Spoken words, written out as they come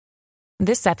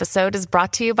This episode is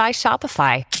brought to you by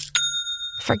Shopify.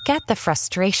 Forget the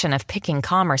frustration of picking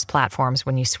commerce platforms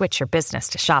when you switch your business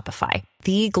to Shopify,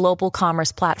 the global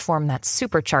commerce platform that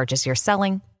supercharges your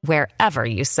selling wherever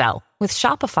you sell. With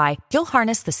Shopify, you'll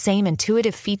harness the same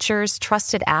intuitive features,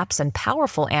 trusted apps, and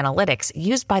powerful analytics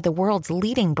used by the world's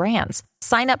leading brands.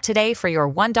 Sign up today for your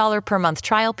 $1 per month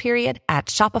trial period at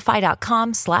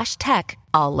shopify.com/tech,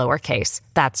 all lowercase.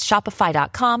 That's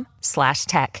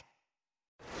shopify.com/tech.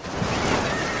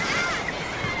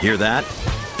 Hear that?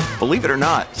 Believe it or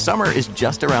not, summer is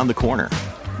just around the corner.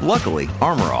 Luckily,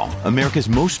 Armor All, America's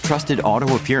most trusted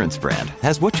auto appearance brand,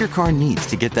 has what your car needs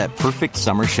to get that perfect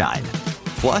summer shine.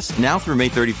 Plus, now through May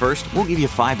 31st, we'll give you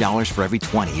 $5 for every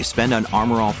 $20 you spend on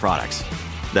Armor All products.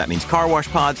 That means car wash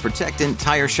pods, protectant,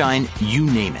 tire shine, you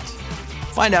name it.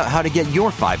 Find out how to get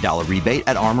your $5 rebate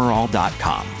at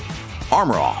armorall.com.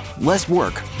 Armor All, less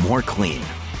work, more clean.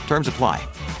 Terms apply.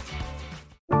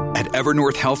 At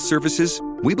Evernorth Health Services,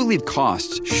 we believe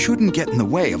costs shouldn't get in the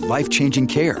way of life-changing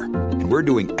care, and we're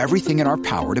doing everything in our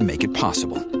power to make it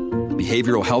possible.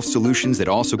 Behavioral health solutions that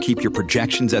also keep your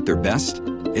projections at their best?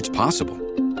 It's possible.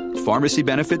 Pharmacy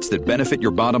benefits that benefit your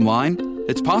bottom line?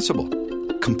 It's possible.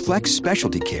 Complex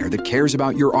specialty care that cares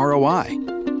about your ROI?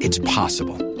 It's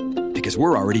possible. Because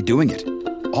we're already doing it.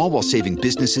 All while saving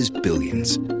businesses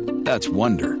billions. That's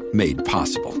Wonder made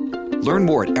possible. Learn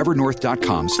more at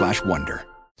evernorth.com/wonder.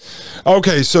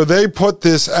 Okay, so they put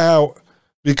this out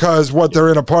because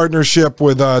they're in a partnership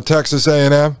with Texas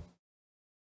A&M?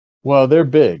 Well, they're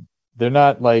big. They're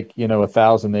not like, a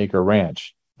 1,000-acre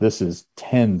ranch. This is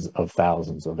tens of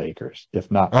thousands of acres, if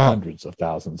not hundreds of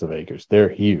thousands of acres. They're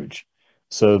huge.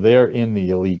 So they're in the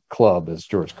elite club, as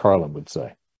George Carlin would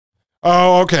say.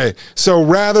 Oh, okay. So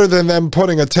rather than them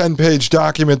putting a 10-page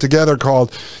document together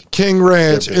called King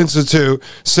Ranch Institute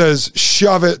says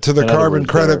shove it to the carbon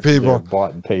credit people. They're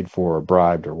bought and paid for or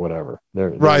bribed or whatever.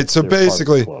 Right. So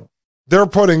basically, they're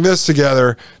putting this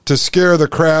together to scare the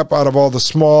crap out of all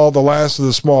the last of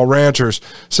the small ranchers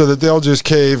so that they'll just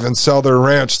cave and sell their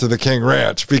ranch to the King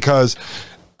Ranch, because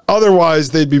otherwise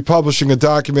they'd be publishing a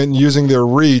document and using their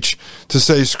reach to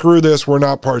say, screw this, we're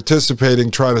not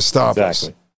participating, try to stop us.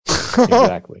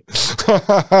 Exactly.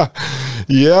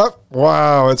 Yep.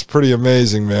 Wow. It's pretty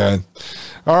amazing, man.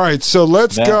 All right. So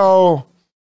let's go.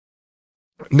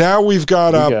 Now we've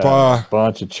got a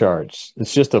bunch of charts.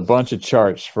 It's just a bunch of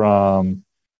charts from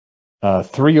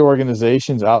three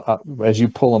organizations. As you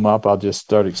pull them up, I'll just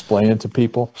start explaining to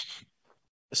people.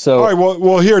 So, all right.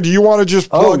 Well, here, do you want to just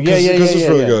plug? It's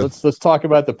really good. Let's talk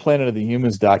about the Planet of the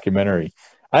Humans documentary.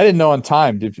 I didn't know on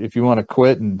time if you want to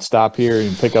quit and stop here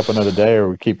and pick up another day,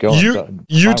 or we keep going.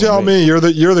 You tell me. You're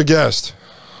the guest.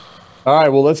 All right.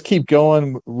 Well, let's keep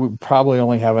going. We probably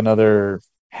only have another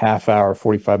half hour,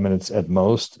 45 minutes at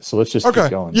most. So let's just keep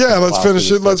going. Yeah, let's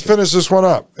finish it. Let's finish this one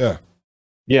up. Yeah.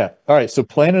 Yeah. All right. So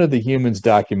Planet of the Humans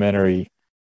documentary.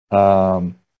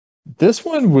 This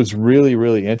one was really,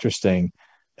 really interesting.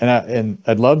 And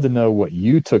I'd love to know what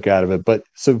you took out of it. But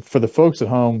so for the folks at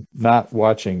home not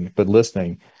watching but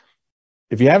listening,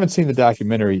 if you haven't seen the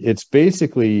documentary, it's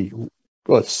basically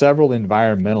several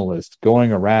environmentalists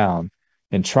going around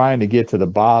and trying to get to the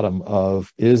bottom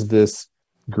of, is this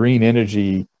green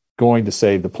energy going to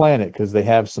save the planet? Because they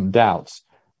have some doubts,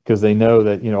 because they know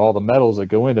that all the metals that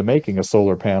go into making a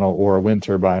solar panel or a wind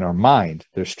turbine are mined.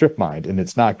 They're strip mined, and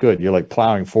it's not good. You're like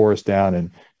plowing forests down and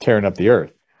tearing up the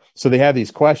earth. So they have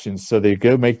these questions. So they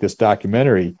go make this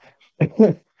documentary,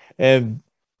 and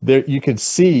there you can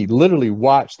literally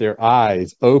watch their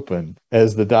eyes open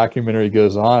as the documentary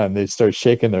goes on. They start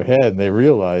shaking their head, and they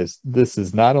realize this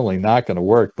is not only not going to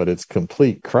work, but it's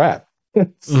complete crap.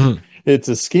 It's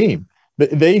a scheme.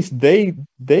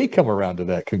 They come around to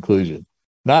that conclusion.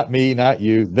 Not me, not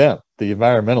you, them, the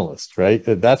environmentalists, right?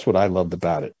 That's what I loved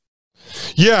about it.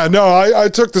 Yeah, no, I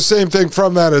took the same thing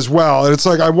from that as well. And it's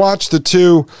like I watched the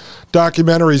two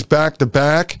documentaries back to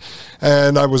back,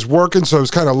 and I was working, so I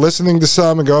was kind of listening to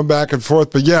some and going back and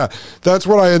forth. But yeah, that's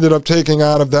what I ended up taking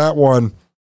out of that one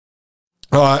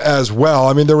as well.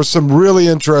 I mean, there was some really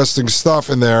interesting stuff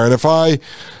in there. And if I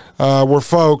were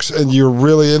folks and you're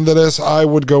really into this, I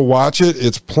would go watch it.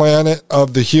 It's Planet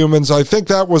of the Humans. I think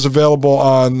that was available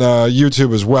on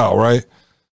YouTube as well, right?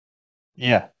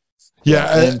 Yeah.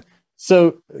 Yeah. And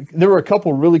so there were a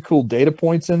couple really cool data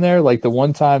points in there. Like the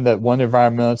one time that one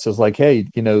environmentalist was like, hey,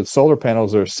 solar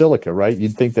panels are silica, right?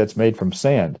 You'd think that's made from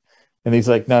sand. And he's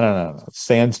like, no.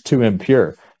 Sand's too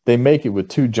impure. They make it with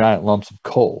two giant lumps of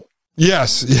coal.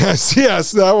 Yes.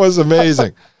 That was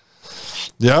amazing.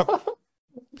 Yep.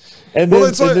 And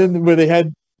then, then where they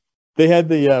had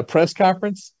the press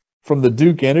conference, from the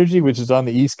Duke Energy, which is on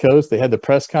the East Coast. They had the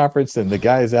press conference, and the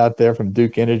guy's out there from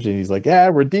Duke Energy, and he's like, "Yeah,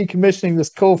 we're decommissioning this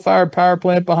coal-fired power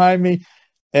plant behind me."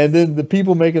 And then the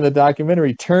people making the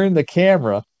documentary turn the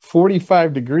camera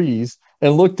 45 degrees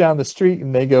and look down the street,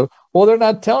 and they go, "Well, they're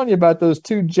not telling you about those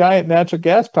 2 giant natural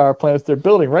gas power plants they're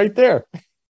building right there."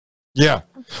 Yeah.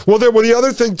 Well, the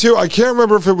other thing too, I can't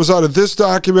remember if it was out of this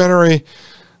documentary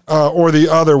or the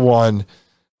other one,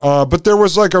 but there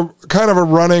was like a kind of a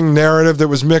running narrative that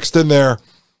was mixed in there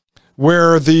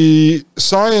where the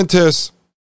scientists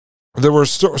that were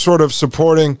sort of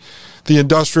supporting the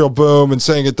industrial boom and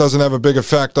saying it doesn't have a big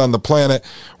effect on the planet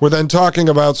were then talking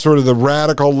about sort of the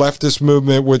radical leftist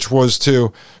movement, which was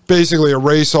to basically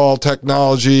erase all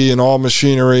technology and all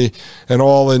machinery and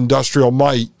all industrial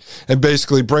might and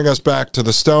basically bring us back to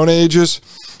the Stone Ages.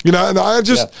 You know, and I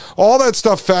just, all that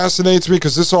stuff fascinates me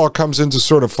because this all comes into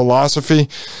sort of philosophy.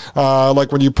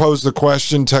 Like when you pose the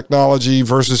question, technology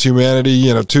versus humanity,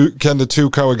 you know, can the two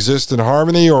coexist in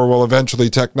harmony, or will eventually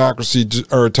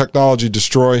technology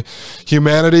destroy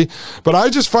humanity? But I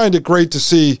just find it great to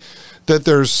see that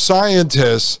there's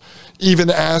scientists even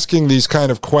asking these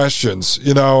kind of questions,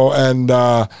 you know, and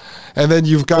then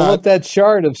you've got... Pull up that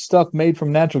chart of stuff made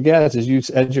from natural gas as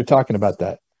you're talking about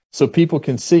that, so people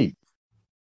can see.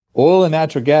 Oil and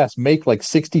natural gas make like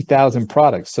 60,000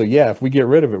 products. So yeah, if we get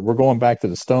rid of it, we're going back to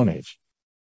the Stone Age.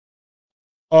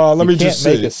 Let me just see.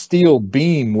 You can't make a steel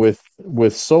beam with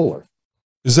solar.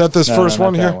 Is that this first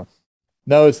one here? One.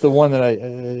 No, it's the one that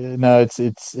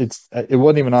it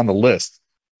wasn't even on the list.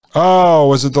 Oh,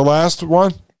 was it the last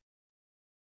one?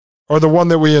 Or the one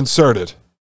that we inserted?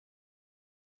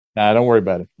 Nah, don't worry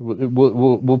about it.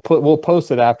 We'll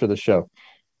post it after the show.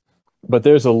 But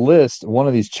there's a list, one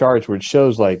of these charts where it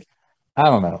shows like, I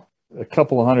don't know, a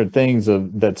couple of hundred things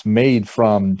that's made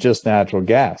from just natural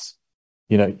gas.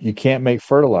 You know, you can't make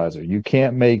fertilizer. You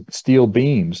can't make steel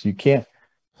beams. You can't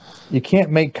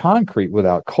make concrete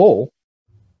without coal.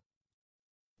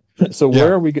 So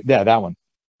where are we? Yeah, that one.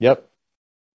 Yep.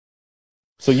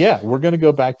 So yeah, we're going to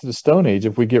go back to the Stone Age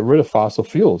if we get rid of fossil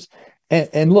fuels.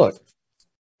 And look,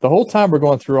 the whole time we're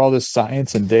going through all this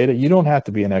science and data, you don't have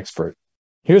to be an expert.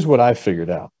 Here's what I figured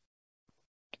out.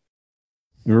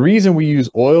 The reason we use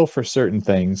oil for certain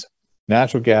things,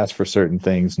 natural gas for certain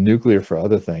things, nuclear for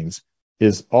other things,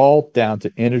 is all down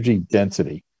to energy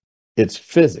density. It's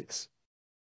physics.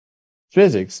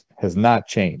 Physics has not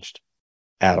changed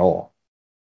at all.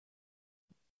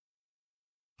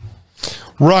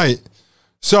 Right.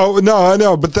 So, no, I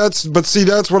know, but see,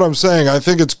 that's what I'm saying. I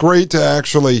think it's great to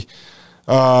actually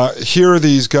hear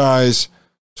these guys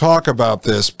talk about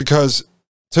this because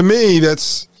to me,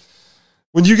 that's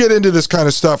when you get into this kind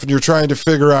of stuff and you're trying to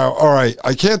figure out, all right,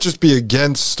 I can't just be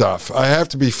against stuff. I have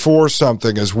to be for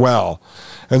something as well.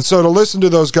 And so to listen to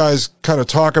those guys kind of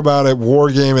talk about it, war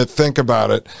game it, think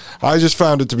about it, I just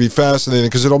found it to be fascinating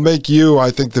because it'll make you,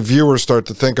 I think, the viewers start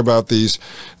to think about these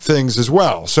things as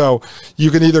well. So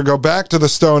you can either go back to the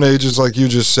Stone Ages, like you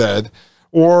just said,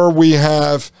 or we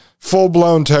have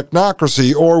full-blown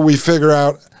technocracy, or we figure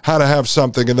out how to have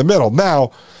something in the middle.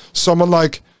 Now, someone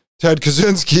like Ted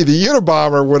Kaczynski, the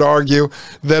Unabomber, would argue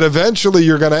that eventually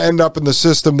you're going to end up in the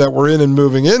system that we're in and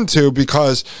moving into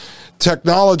because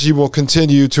technology will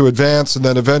continue to advance and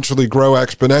then eventually grow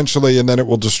exponentially and then it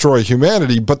will destroy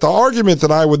humanity. But the argument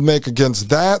that I would make against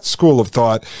that school of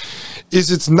thought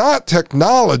is it's not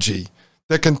technology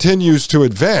that continues to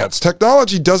advance.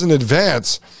 Technology doesn't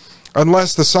advance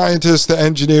unless the scientists, the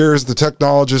engineers, the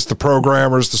technologists, the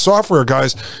programmers, the software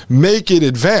guys make it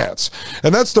advance.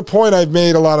 And that's the point I've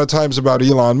made a lot of times about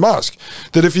Elon Musk,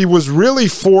 that if he was really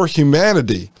for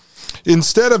humanity,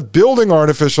 instead of building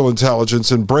artificial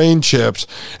intelligence and brain chips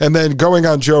and then going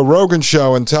on Joe Rogan's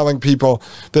show and telling people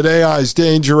that AI is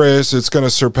dangerous, it's going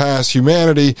to surpass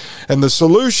humanity, and the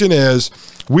solution is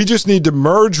we just need to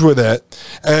merge with it,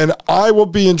 and I will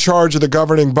be in charge of the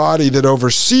governing body that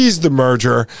oversees the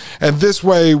merger, and this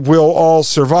way we'll all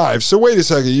survive. So wait a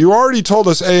second, you already told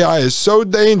us AI is so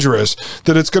dangerous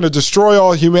that it's going to destroy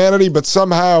all humanity, but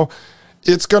somehow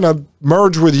it's going to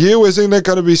merge with you. Isn't it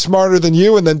going to be smarter than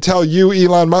you and then tell you,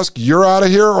 Elon Musk, you're out of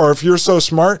here? Or if you're so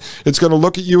smart, it's going to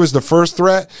look at you as the first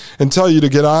threat and tell you to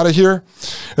get out of here.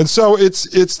 And so it's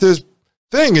this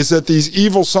thing is that these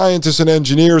evil scientists and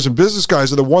engineers and business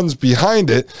guys are the ones behind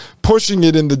it, pushing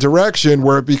it in the direction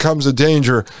where it becomes a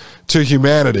danger to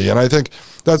humanity. And I think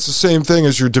that's the same thing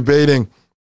as you're debating,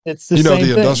 it's the same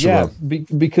thing. Industrial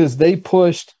because they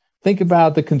pushed. Think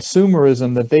about the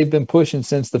consumerism that they've been pushing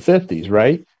since the 50s,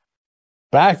 right?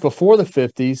 Back before the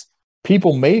 50s,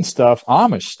 people made stuff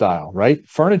Amish style, right?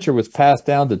 Furniture was passed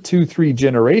down to 2-3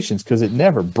 generations because it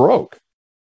never broke.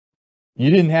 You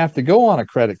didn't have to go on a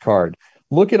credit card.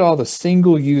 Look at all the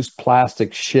single-use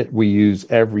plastic shit we use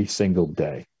every single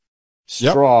day.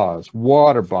 Straws,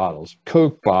 water bottles,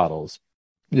 Coke bottles,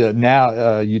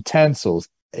 now utensils,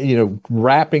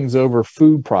 wrappings over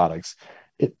food products.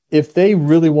 If they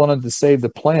really wanted to save the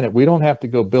planet, we don't have to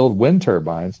go build wind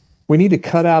turbines. We need to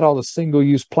cut out all the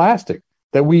single-use plastic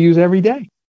that we use every day.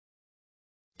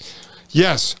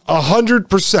 Yes,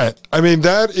 100%. I mean,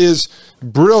 that is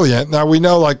brilliant. Now, we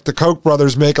know, like, the Koch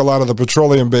brothers make a lot of the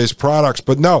petroleum-based products,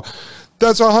 but no,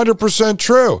 that's 100%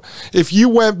 true. If you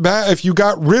went back, if you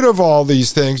got rid of all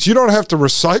these things, you don't have to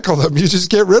recycle them. You just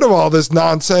get rid of all this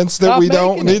nonsense that we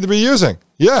don't need to be using.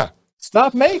 Yeah.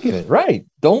 Stop making it, right?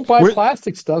 Don't buy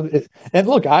plastic stuff. And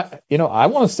look, I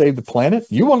want to save the planet.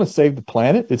 You want to save the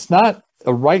planet. It's not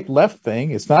a right-left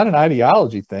thing. It's not an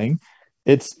ideology thing.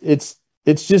 It's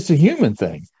just a human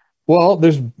thing. Well,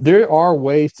 there are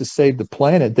ways to save the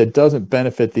planet that doesn't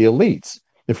benefit the elites.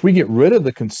 If we get rid of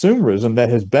the consumerism that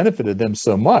has benefited them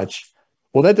so much,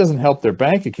 well, that doesn't help their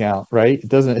bank account, right? It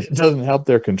doesn't help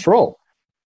their control.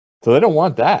 So they don't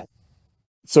want that.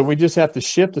 So we just have to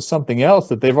shift to something else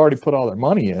that they've already put all their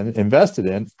money in, invested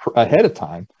in ahead of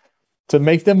time to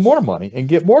make them more money and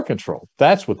get more control.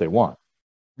 That's what they want.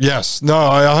 Yes. No,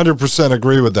 I 100%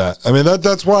 agree with that. I mean,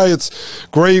 that's why it's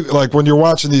great, like, when you're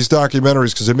watching these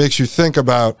documentaries, because it makes you think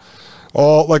about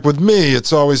all, like, with me,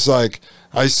 it's always like,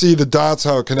 I see the dots,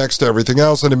 how it connects to everything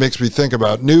else, and it makes me think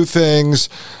about new things,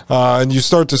 and you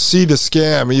start to see the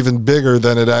scam even bigger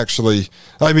than it actually,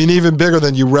 I mean, even bigger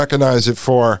than you recognize it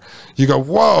for. You go,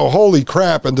 whoa, holy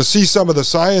crap, and to see some of the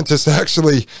scientists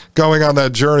actually going on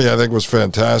that journey, I think was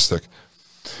fantastic.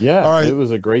 Yeah, all right. It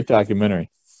was a great documentary.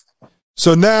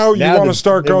 So now you want to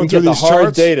start going through these hard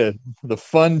charts? Data, the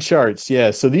fun charts.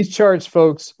 Yeah. So these charts,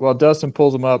 folks, while Dustin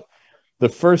pulls them up, the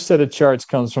first set of charts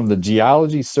comes from the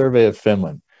Geology Survey of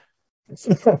Finland. It's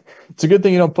a good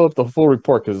thing you don't pull up the full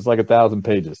report because it's like 1,000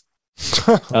 pages.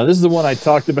 Now, this is the one I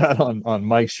talked about on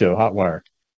Mike's show, Hotwire.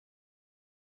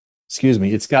 Excuse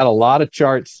me. It's got a lot of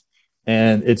charts,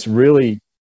 and it's really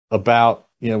about,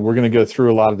 we're going to go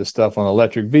through a lot of the stuff on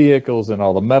electric vehicles and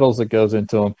all the metals that goes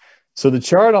into them. So the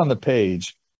chart on the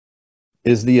page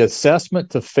is the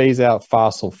assessment to phase out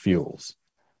fossil fuels,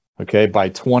 okay, by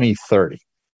 2030.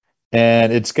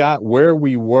 And it's got where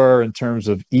we were in terms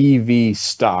of EV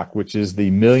stock, which is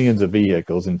the millions of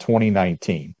vehicles in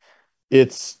 2019.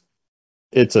 It's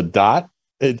a dot.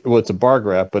 It's a bar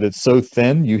graph, but it's so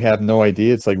thin, you have no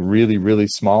idea. It's like really, really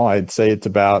small. I'd say it's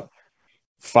about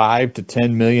 5 to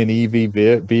 10 million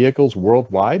EV vehicles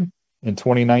worldwide in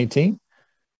 2019.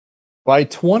 By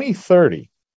 2030,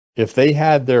 if they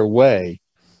had their way,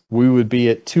 we would be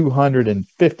at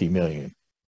 250 million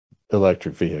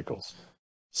electric vehicles.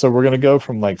 So we're going to go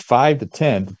from like 5 to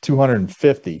 10 to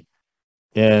 250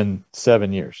 in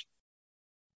 7 years.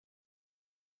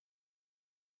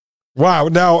 Wow.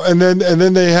 Now, and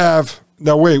then they have,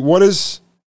 now wait,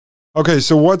 okay,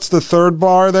 so what's the third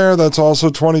bar there? That's also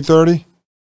 2030?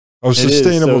 Oh,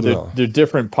 sustainable. So they're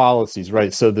different policies,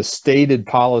 right? So the stated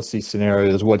policy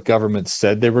scenario is what governments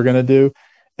said they were going to do,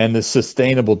 and the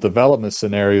sustainable development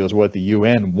scenario is what the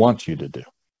UN wants you to do.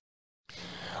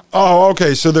 Oh,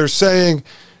 okay. So they're saying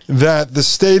that the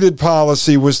stated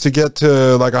policy was to get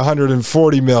to like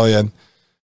 140 million.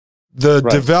 The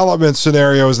development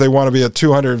scenario is they want to be at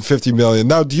 250 million.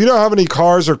 Now, do you know how many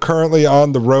cars are currently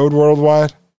on the road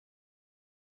worldwide?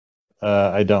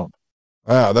 I don't.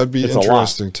 Wow, that'd be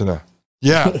interesting to know.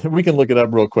 Yeah. We can look it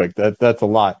up real quick. That's a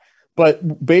lot.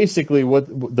 But basically,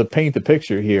 paint the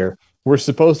picture here, we're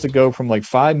supposed to go from like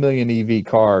 5 million EV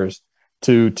cars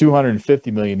to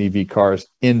 250 million EV cars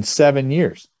in 7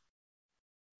 years.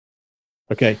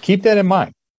 Okay, keep that in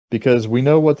mind, because we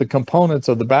know what the components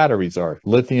of the batteries are: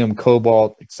 lithium,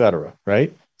 cobalt, etc.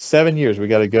 Right? 7 years, we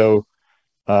got to go.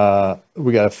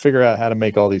 We got to figure out how to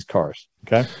make all these cars.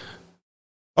 Okay.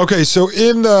 Okay, so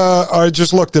I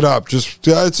just looked it up.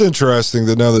 It's interesting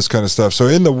to know this kind of stuff. So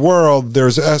in the world,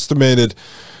 there's estimated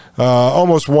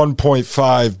almost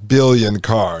 1.5 billion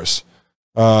cars.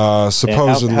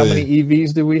 Supposedly, how many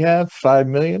EVs do we have? 5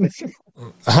 million.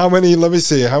 How many? Let me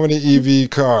see. How many EV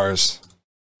cars?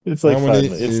 It's like 5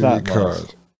 million. It's not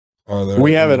cars.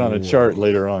 We have it on a chart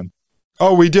later on.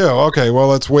 Oh, we do. Okay, well,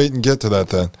 let's wait and get to that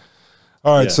then.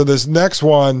 All right. Yeah. So this next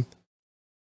one.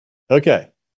 Okay.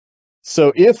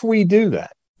 So if we do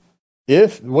that,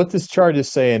 if what this chart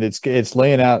is saying, it's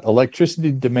laying out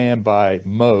electricity demand by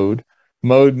mode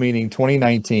meaning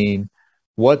 2019,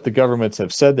 what the governments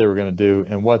have said they were going to do,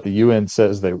 and what the UN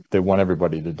says they want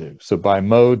everybody to do. So by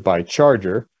mode, by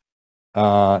charger,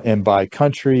 and by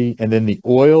country, and then the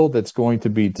oil that's going to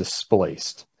be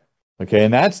displaced. Okay.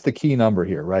 And that's the key number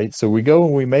here, right? So we go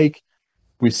and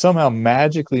we somehow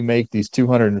magically make these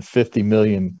 250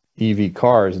 million EV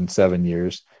cars in 7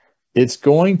 years. It's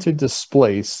going to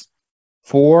displace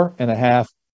 4.5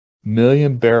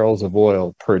 million barrels of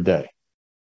oil per day.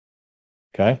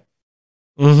 Okay.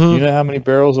 Mm-hmm. You know how many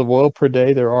barrels of oil per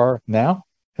day there are now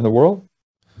in the world?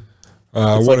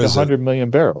 It's What like is 100 it? million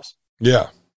barrels. Yeah.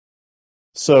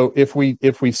 So if we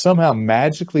somehow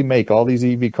magically make all these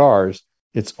EV cars,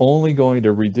 it's only going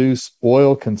to reduce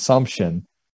oil consumption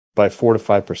by 4 to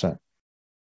 5%.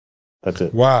 That's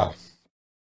it. Wow.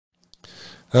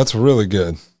 That's really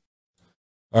good.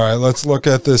 All right, let's look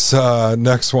at this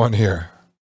next one here.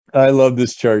 I love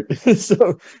this chart.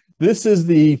 So this is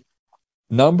the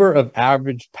number of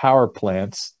average power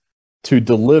plants to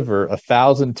deliver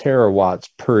 1,000 terawatts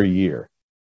per year.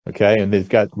 Okay, and we've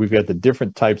got the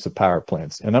different types of power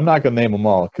plants, and I'm not going to name them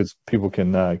all because people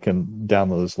can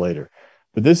download this later.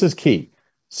 But this is key.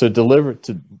 So deliver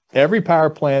to every power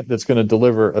plant that's going to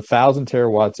deliver 1,000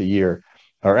 terawatts a year,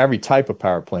 or every type of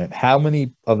power plant. How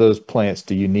many of those plants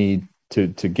do you need to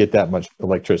get that much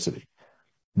electricity?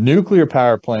 Nuclear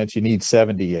power plants, you need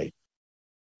 78.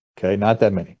 Okay, not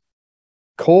that many.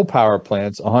 Coal power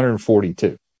plants,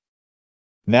 142.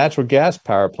 Natural gas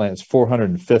power plants,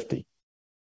 450.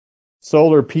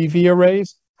 Solar PV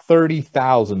arrays,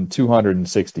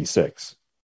 30,266.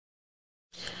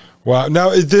 Wow.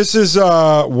 Now, this is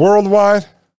worldwide?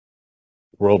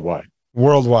 Worldwide.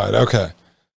 Worldwide. Okay.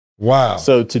 Wow.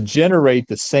 So to generate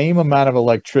the same amount of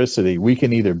electricity, we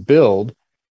can either build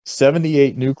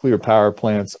 78 nuclear power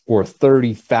plants or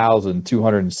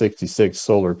 30,266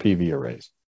 solar PV arrays.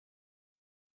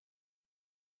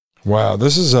 Wow.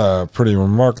 This is pretty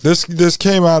remarkable. This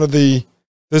came out of this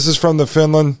is from the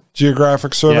Finland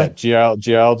Geographic Survey? Yeah,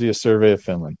 Geology Survey of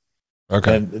Finland.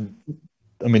 Okay. And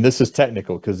I mean, this is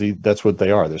technical because that's what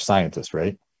they are. They're scientists,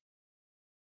 right?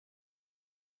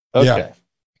 Okay.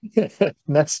 Yeah.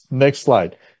 Next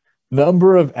slide.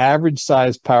 Number of average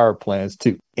size power plants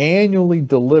to annually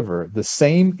deliver the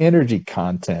same energy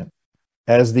content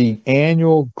as the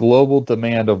annual global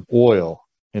demand of oil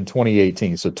in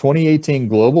 2018. So 2018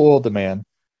 global oil demand,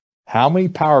 how many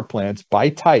power plants by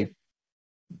type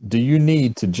do you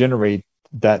need to generate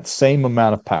that same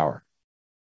amount of power?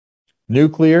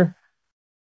 Nuclear,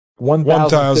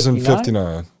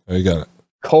 1,059. Oh, you got it.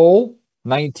 Coal,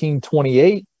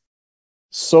 1928.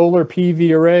 Solar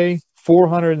PV array,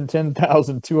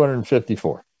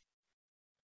 410,254.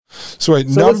 So wait,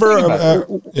 number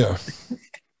of yeah.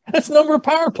 That's the number of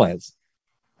power plants.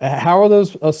 How are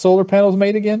those solar panels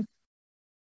made again?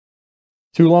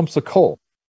 2 lumps of coal.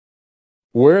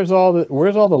 Where's all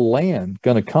the land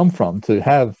going to come from to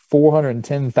have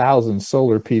 410,000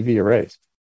 solar PV arrays?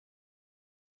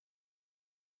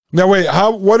 Now wait,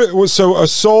 so a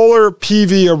solar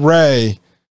PV array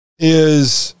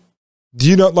is, do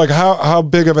you know, like how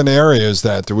big of an area is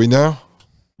that? Do we know?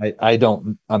 I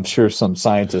don't. I'm sure some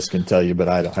scientists can tell you, but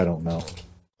I don't know.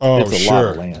 Oh, it's a lot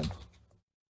of land.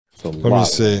 Let me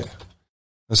see.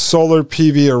 A solar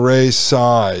PV array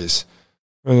size.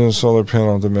 Solar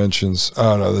panel dimensions.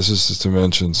 Oh no, this is just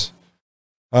dimensions.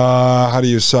 How do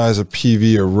you size a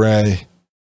PV array?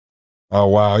 Oh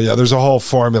wow, yeah. There's a whole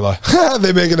formula.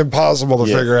 They make it impossible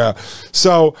to figure out.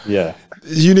 So yeah.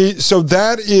 You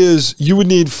would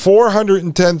need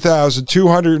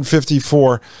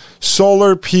 410,254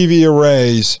 solar PV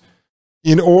arrays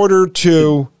in order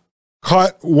to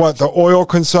cut the oil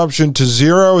consumption to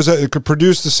zero. Is that it could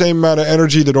produce the same amount of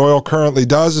energy that oil currently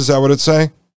does? Is that what it's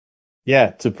saying?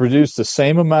 Yeah, to produce the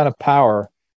same amount of power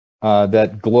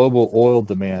that global oil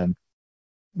demand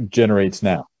generates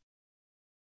now.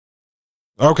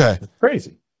 Okay. It's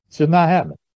crazy. It's just not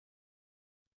happening.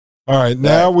 All right,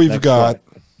 now we've got...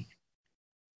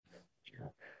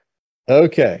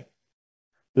 Okay.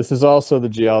 This is also the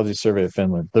Geology Survey of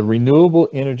Finland. The renewable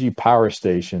energy power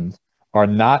stations are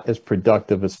not as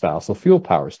productive as fossil fuel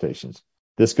power stations.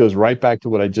 This goes right back to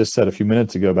what I just said a few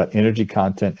minutes ago about energy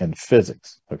content and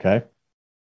physics, okay?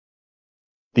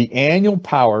 The annual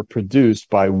power produced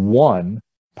by one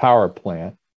power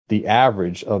plant, the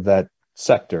average of that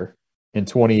sector in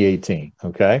 2018,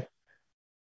 okay?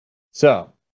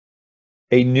 So,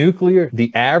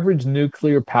 the average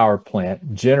nuclear power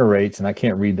plant generates, and I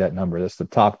can't read that number, that's the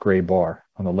top gray bar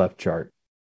on the left chart.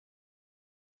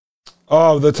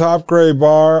 Oh, the top gray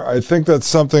bar, I think that's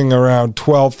something around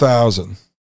 12,000.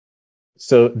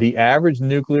 So the average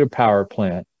nuclear power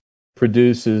plant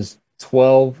produces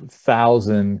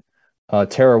 12,000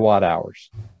 terawatt hours.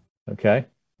 Okay?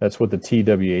 That's what the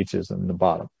TWH is in the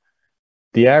bottom.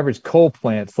 The average coal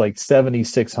plant's like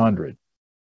 7,600.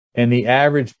 and the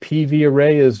average PV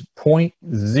array is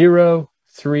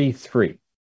 0.033.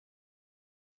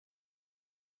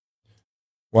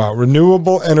 Wow.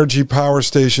 Renewable energy power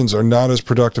stations are not as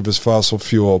productive as fossil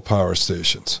fuel power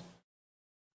stations.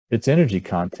 It's energy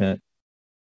content.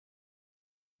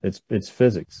 It's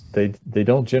physics. They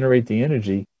don't generate the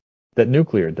energy that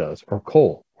nuclear does, or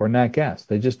coal, or nat gas.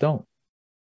 They just don't.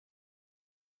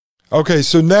 Okay,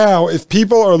 so now if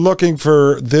people are looking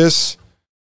for this,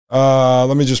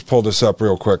 let me just pull this up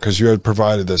real quick because you had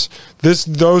provided this.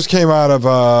 Those came out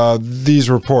of these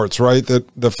reports, right?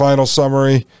 The final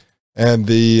summary and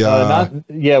the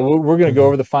we're going to go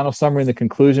over the final summary and the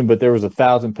conclusion, but there was a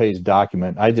 1,000-page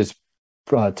document. I just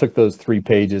took those 3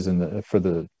 pages for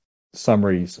the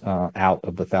summaries out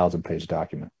of the 1,000-page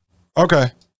document.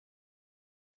 Okay.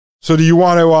 So do you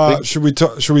want to?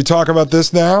 Should we talk about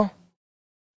this now?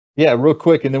 Yeah, real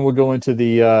quick, and then we'll go into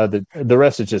the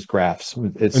rest is just graphs.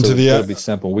 It'll be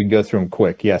simple. We can go through them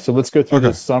quick. Yeah, so let's go through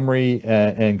the summary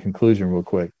and conclusion real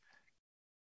quick.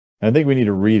 I think we need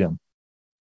to read them,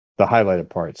 the highlighted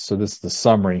parts. So this is the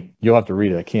summary. You'll have to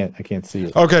read it. I can't see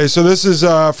it. Okay, so this is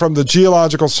from the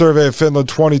Geological Survey of Finland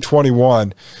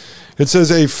 2021. It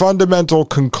says a fundamental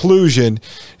conclusion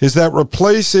is that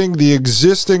replacing the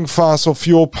existing fossil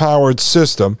fuel powered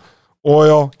system,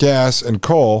 oil, gas, and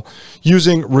coal,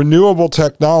 using renewable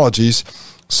technologies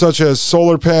such as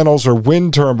solar panels or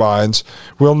wind turbines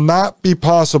will not be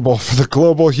possible for the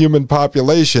global human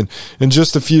population in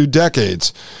just a few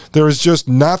decades. There is just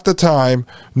not the time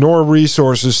nor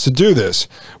resources to do this.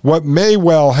 What may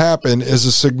well happen is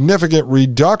a significant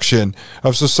reduction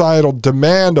of societal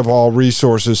demand of all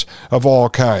resources of all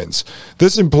kinds.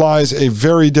 This implies a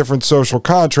very different social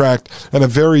contract and a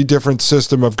very different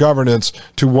system of governance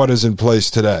to what is in place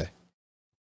today.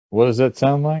 What does that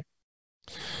sound like?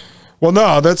 Well,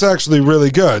 no, that's actually really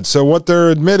good. So what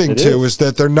they're admitting is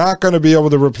that they're not going to be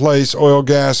able to replace oil,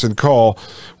 gas, and coal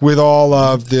with all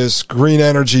of this green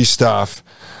energy stuff.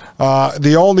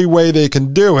 The only way they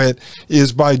can do it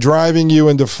is by driving you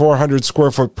into 400 square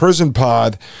foot prison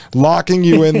pod, locking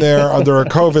you in there under a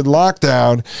COVID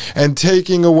lockdown, and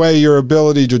taking away your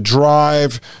ability to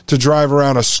drive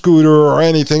around a scooter or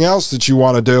anything else that you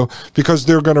want to do, because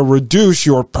they're going to reduce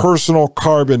your personal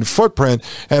carbon footprint.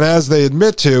 And as they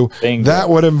admit to, that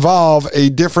would involve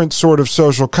a different sort of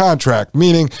social contract,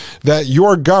 meaning that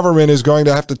your government is going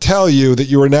to have to tell you that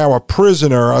you are now a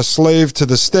prisoner, a slave to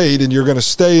the state, and you're going to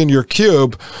stay in your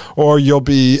cube or you'll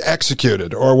be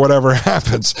executed or whatever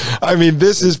happens. I mean,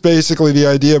 this is basically the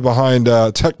idea behind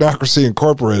Technocracy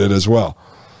Incorporated as well.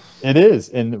 It is.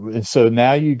 And so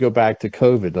now you go back to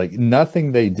COVID. Like,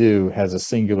 nothing they do has a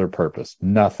singular purpose.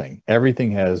 Nothing.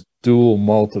 Everything has dual,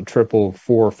 multiple, triple,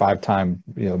 4 or 5 time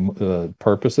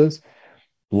purposes.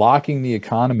 Locking the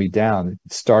economy down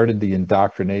started the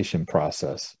indoctrination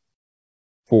process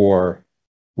for,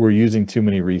 we're using too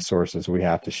many resources, we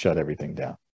have to shut everything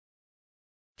down.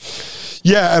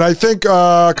 Yeah, and I think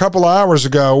a couple of hours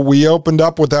ago, we opened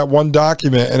up with that one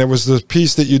document, and it was the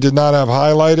piece that you did not have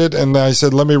highlighted, and I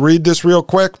said, let me read this real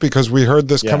quick, because we heard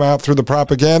this come out through the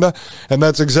propaganda, and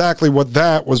that's exactly what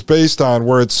that was based on,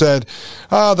 where it said,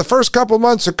 the first couple of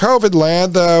months of COVID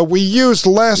land, we used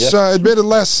emitted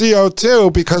less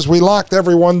CO2 because we locked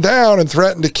everyone down and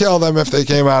threatened to kill them if they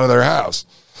came out of their house.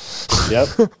 Yep.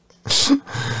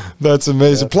 That's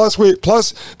amazing. Yeah.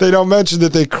 Plus they don't mention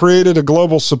that they created a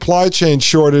global supply chain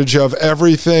shortage of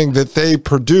everything that they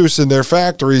produce in their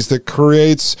factories that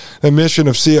creates emission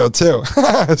of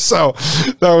CO2. So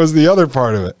that was the other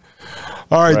part of it.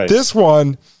 All right. This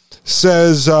one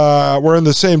says, we're in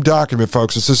the same document,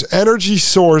 folks. It says energy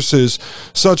sources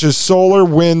such as solar,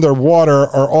 wind, or water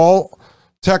are all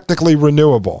technically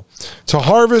renewable. To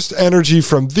harvest energy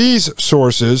from these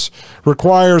sources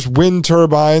requires wind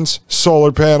turbines,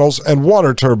 solar panels, and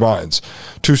water turbines.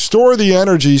 To store the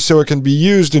energy so it can be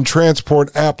used in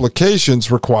transport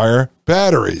applications require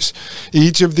batteries.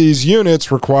 Each of these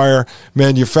units require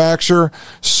manufacture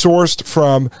sourced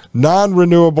from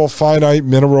non-renewable finite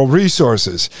mineral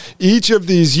resources. Each of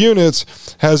these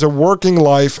units has a working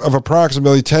life of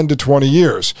approximately 10 to 20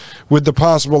 years, with the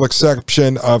possible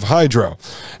exception of hydro,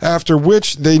 after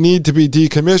which they need to be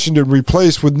decommissioned and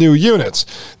replaced with new units.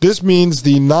 This means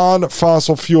the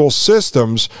non-fossil fuel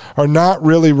systems are not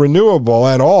really renewable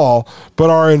at all, but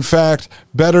are in fact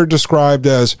better described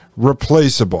as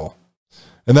replaceable.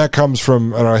 And that comes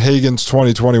from Hagen's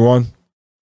 2021.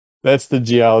 That's the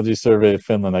Geology Survey of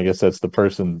Finland. I guess that's the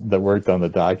person that worked on the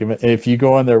document. And if you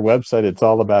go on their website, it's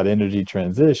all about energy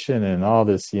transition and all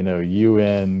this,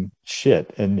 UN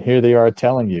shit. And here they are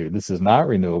telling you this is not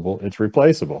renewable, it's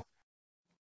replaceable.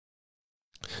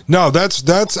 No,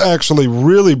 that's actually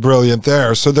really brilliant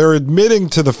there. So they're admitting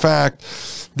to the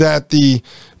fact that the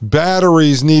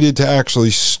batteries needed to actually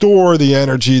store the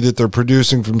energy that they're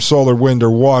producing from solar, wind,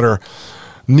 or water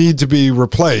need to be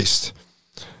replaced.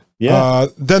 Yeah.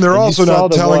 Then they're also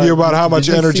not telling you about how much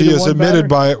energy is emitted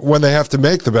by when they have to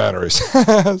make the batteries.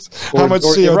 How much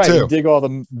CO2? Right, you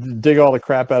dig all the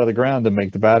crap out of the ground to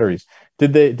make the batteries.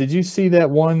 Did you see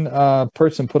that one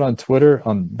person put on Twitter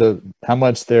on how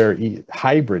much their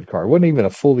hybrid car? It wasn't even a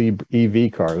full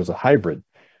EV car. It was a hybrid.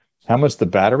 How much the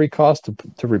battery cost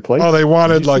to replace? Oh, they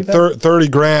wanted like 30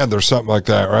 grand or something like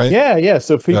that, right? Yeah.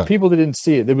 So people that didn't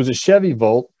see it, there was a Chevy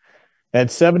Volt,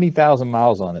 had 70,000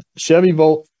 miles on it. Chevy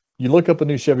Volt. You look up a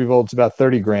new Chevy Volt, it's about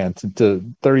 30 grand to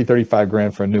 35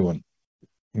 grand for a new one.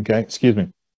 Okay, excuse me.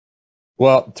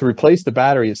 Well, to replace the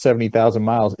battery at 70,000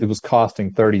 miles, it was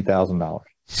costing $30,000.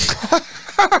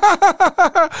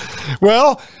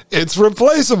 Well, it's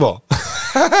replaceable.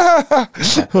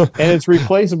 And it's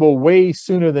replaceable way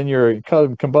sooner than your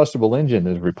combustible engine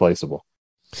is replaceable.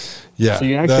 Yeah. So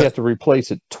you actually have to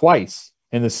replace it twice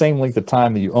in the same length of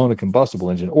time that you own a combustible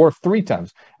engine, or 3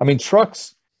 times. I mean,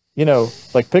 trucks,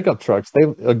 like pickup trucks,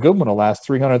 a good one will last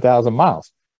 300,000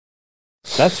 miles.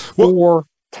 That's 4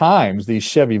 times these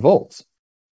Chevy Volts.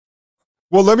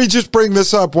 Well, let me just bring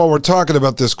this up while we're talking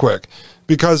about this quick,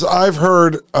 because I've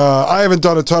heard, I haven't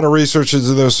done a ton of research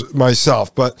into this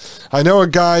myself, but I know a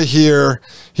guy here,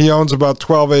 he owns about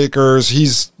 12 acres.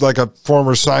 He's like a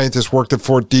former scientist, worked at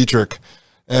Fort Detrick,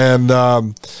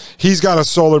 and he's got a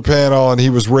solar panel, and he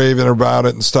was raving about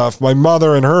it and stuff. My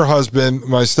mother and her husband,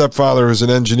 my stepfather, who's an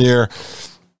engineer,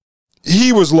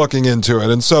 he was looking into it.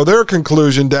 And so their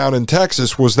conclusion down in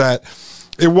Texas was that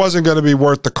it wasn't going to be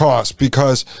worth the cost,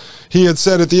 because he had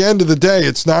said at the end of the day,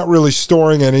 it's not really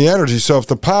storing any energy. So if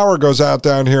the power goes out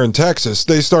down here in Texas,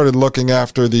 they started looking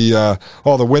after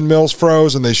all the windmills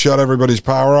froze and they shut everybody's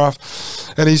power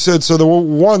off. And he said, so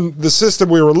the system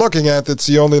we were looking at, that's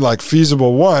the only like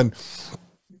feasible one,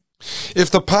 if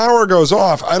the power goes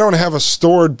off, I don't have a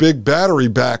stored big battery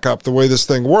backup the way this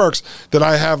thing works, that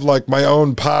I have like my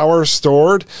own power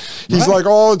stored. He's like,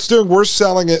 all it's doing, we're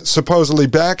selling it supposedly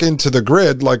back into the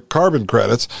grid, like carbon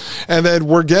credits, and then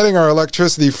we're getting our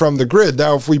electricity from the grid.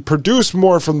 Now, if we produce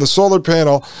more from the solar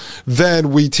panel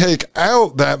than we take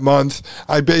out that month,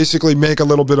 I basically make a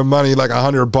little bit of money, like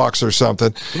 $100 or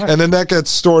something. Right. And then that gets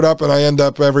stored up, and I end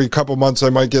up every couple months I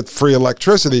might get free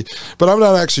electricity, but I'm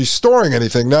not actually storing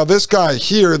anything. Now, this guy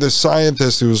here, this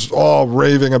scientist who's all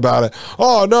raving about it,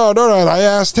 oh, no. And I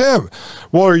asked him,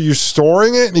 well, are you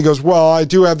storing it? And he goes, well, I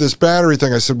do have this battery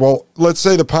thing. I said, well, let's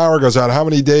say the power goes out. How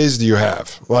many days do you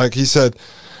have? Like, he said,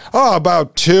 oh,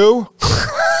 about 2.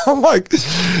 I'm like,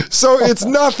 so it's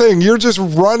nothing. You're just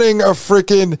running a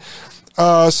freaking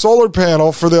solar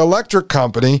panel for the electric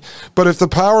company. But if the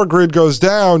power grid goes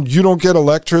down, you don't get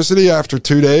electricity after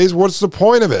 2 days. What's the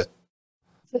point of it?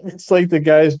 It's like the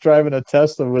guy's driving a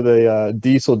Tesla with a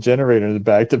diesel generator in the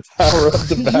back to power up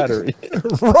the battery.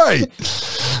 Right.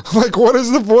 Like, what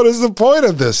is the point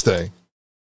of this thing?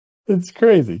 It's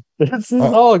crazy. It's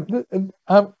look,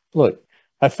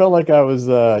 I felt like I was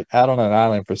out on an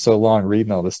island for so long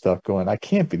reading all this stuff going, I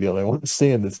can't be the only one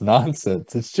seeing this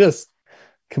nonsense. It's just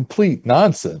complete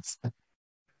nonsense.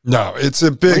 No, it's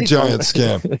a big giant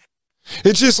scam.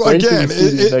 It's just, again,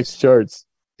 next charts.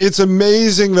 It's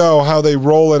amazing, though, how they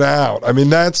roll it out. I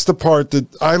mean, that's the part that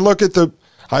I look at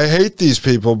I hate these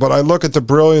people, but I look at the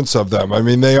brilliance of them. I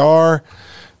mean, they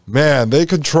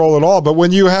control it all. But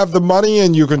when you have the money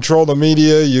and you control the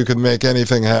media, you can make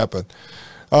anything happen.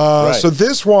 Right. So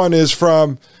this is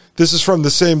from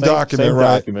the same document,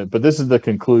 right? Document, but this is the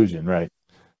conclusion, right?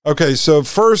 Okay, so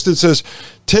first it says,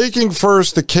 taking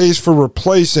first the case for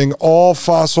replacing all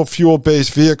fossil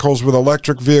fuel-based vehicles with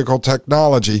electric vehicle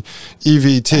technology,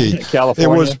 EVT.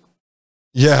 California.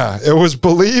 It was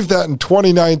believed that in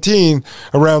 2019,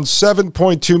 around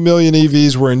 7.2 million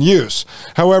EVs were in use.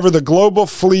 However, the global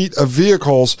fleet of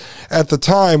vehicles at the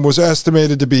time was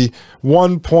estimated to be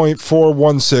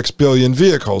 1.416 billion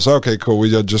vehicles. Okay, cool. We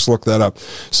just looked that up.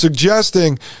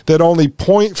 Suggesting that only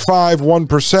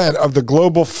 0.51% of the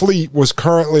global fleet was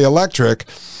currently electric,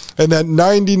 and that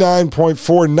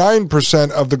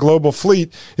 99.49% of the global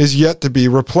fleet is yet to be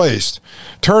replaced.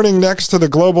 Turning next to the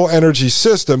global energy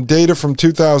system, data from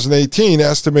 2018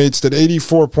 estimates that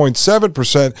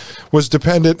 84.7% was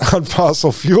dependent on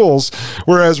fossil fuels,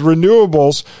 whereas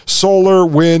renewables, solar,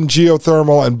 wind,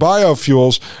 geothermal, and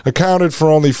biofuels accounted for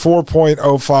only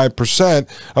 4.05%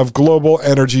 of global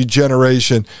energy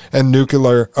generation, and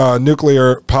nuclear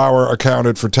power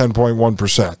accounted for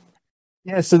 10.1%.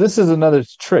 Yeah, so this is another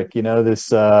trick. This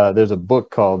there's a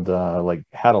book called like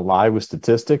How to Lie with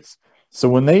Statistics. So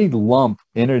when they lump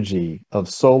energy of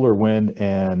solar, wind,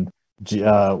 and they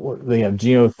have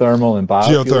geothermal and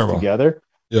biofuels Geothermal. together.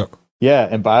 Yeah. Yeah,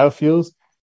 and biofuels.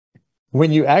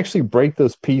 When you actually break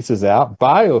those pieces out,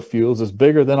 biofuels is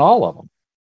bigger than all of them.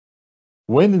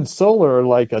 Wind and solar are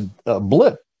like a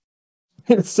blip.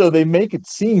 So they make it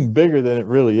seem bigger than it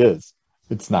really is.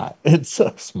 It's not. It's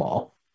so small.